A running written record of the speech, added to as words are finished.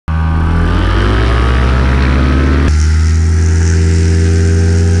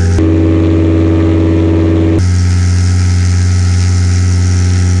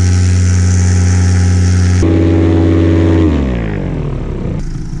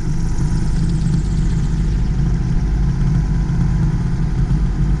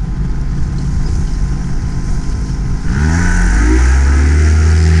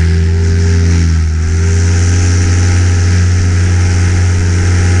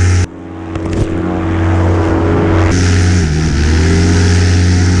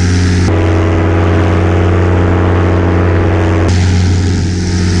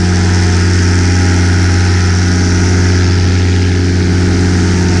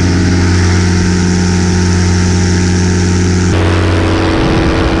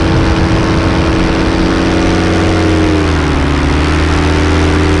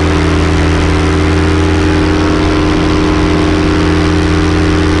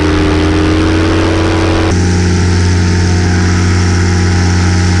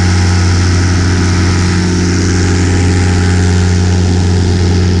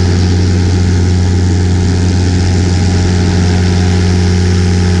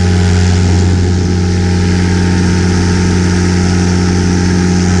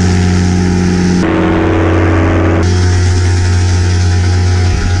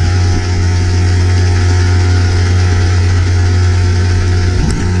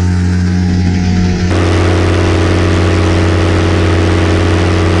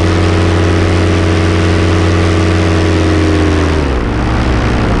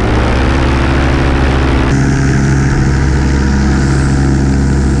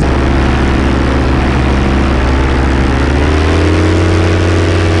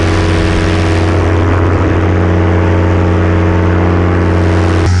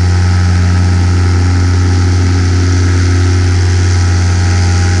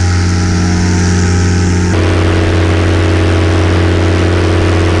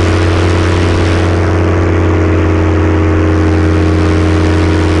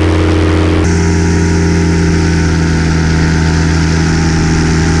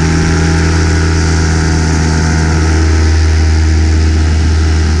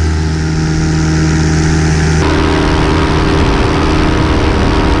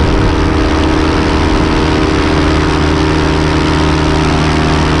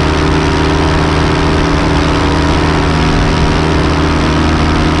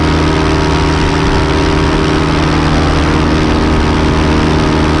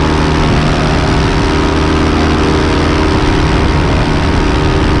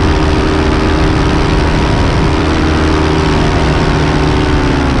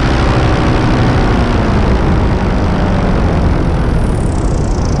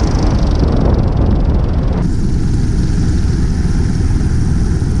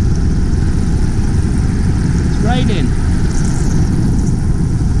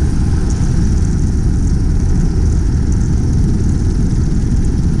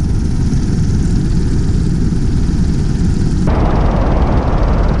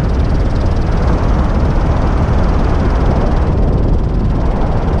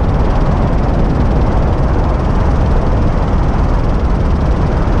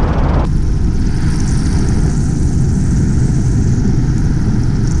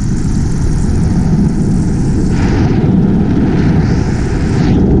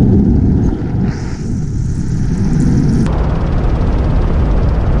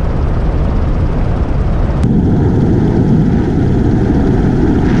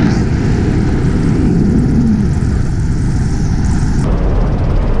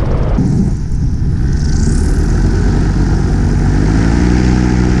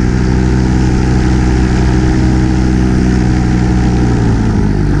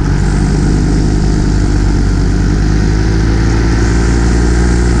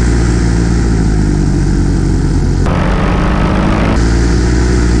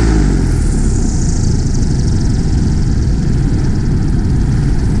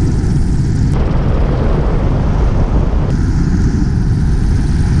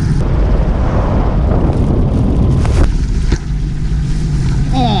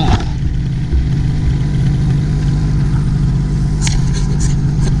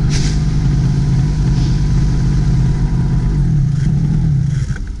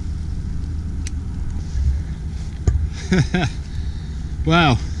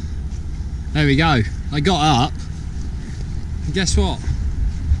Well, there we go. I got up and guess what?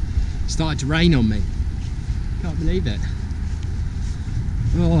 It started to rain on me. Can't believe it.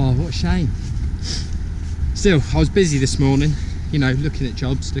 Oh, what a shame. Still, I was busy this morning, you know, looking at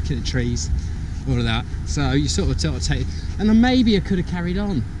jobs, looking at trees, all of that. So you sort of take, and then maybe I could have carried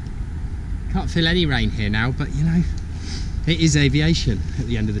on. Can't feel any rain here now, but you know, it is aviation at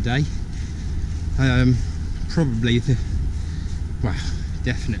the end of the day. Probably well,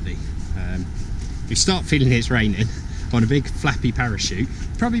 definitely. If you start feeling it's raining on a big flappy parachute,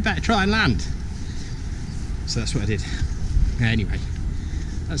 probably better try and land. So that's what I did. Anyway,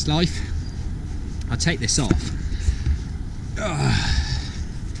 that's life. I'll take this off.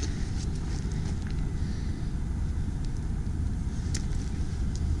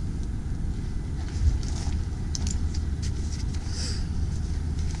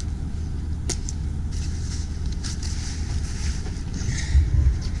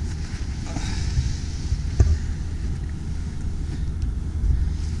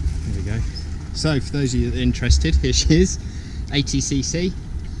 So for those of you that are interested, here she is, 80cc.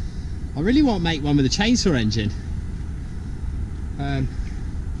 I really want to make one with a chainsaw engine, but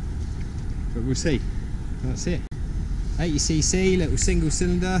we'll see. That's it. 80cc, little single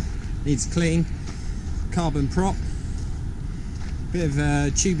cylinder, needs clean, carbon prop, bit of a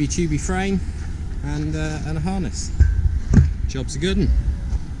tubey frame, and a harness. Job's a good one.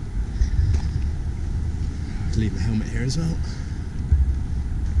 I'll leave the helmet here as well.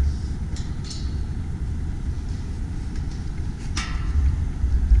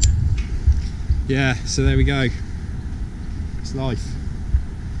 Yeah, so there we go. It's life.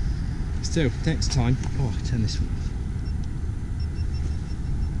 Still, next time. Oh, I'll turn this one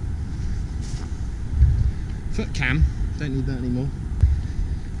off. Foot cam. Don't need that anymore.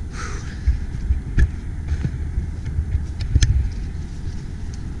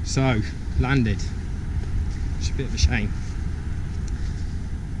 So, landed. It's a bit of a shame.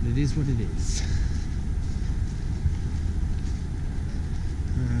 But it is what it is.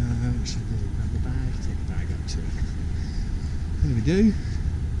 What should I do? Grab the bag, take the bag up to it. There we go.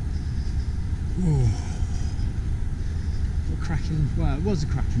 Oh, what a cracking, well, it was a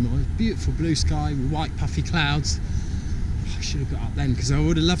cracking morning. Beautiful blue sky with white puffy clouds. Oh, I should have got up then because I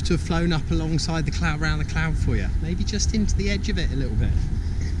would have loved to have flown up alongside the cloud, around the cloud for you. Maybe just into the edge of it a little bit.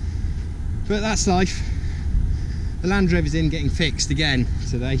 But that's life. The Land Rover's in getting fixed again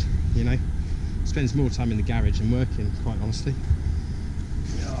today, you know. Spends more time in the garage than working, quite honestly.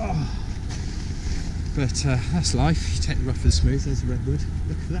 But that's life. You take the rough and the smooth. There's the redwood.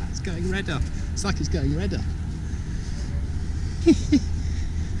 Look at that, it's going redder. It's like it's going redder.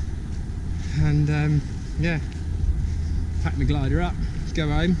 And yeah, pack my glider up, go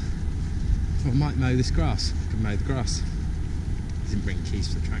home. I might mow this grass. I can mow the grass. Didn't bring keys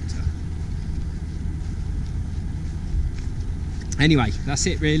for the tractor. Anyway, that's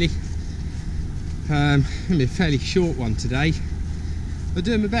it really. Gonna be a fairly short one today. I'm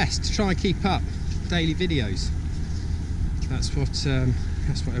doing my best to try and keep up daily videos. That's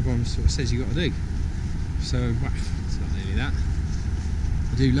what everyone sort of says you got to do. So well, it's not really that.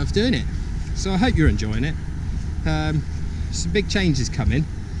 I do love doing it. So I hope you're enjoying it. Some big changes coming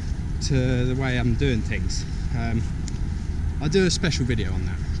to the way I'm doing things. I'll do a special video on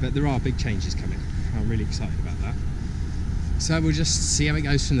that, but there are big changes coming. I'm really excited about that. So we'll just see how it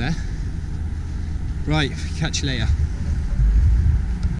goes from there. Right, catch you later.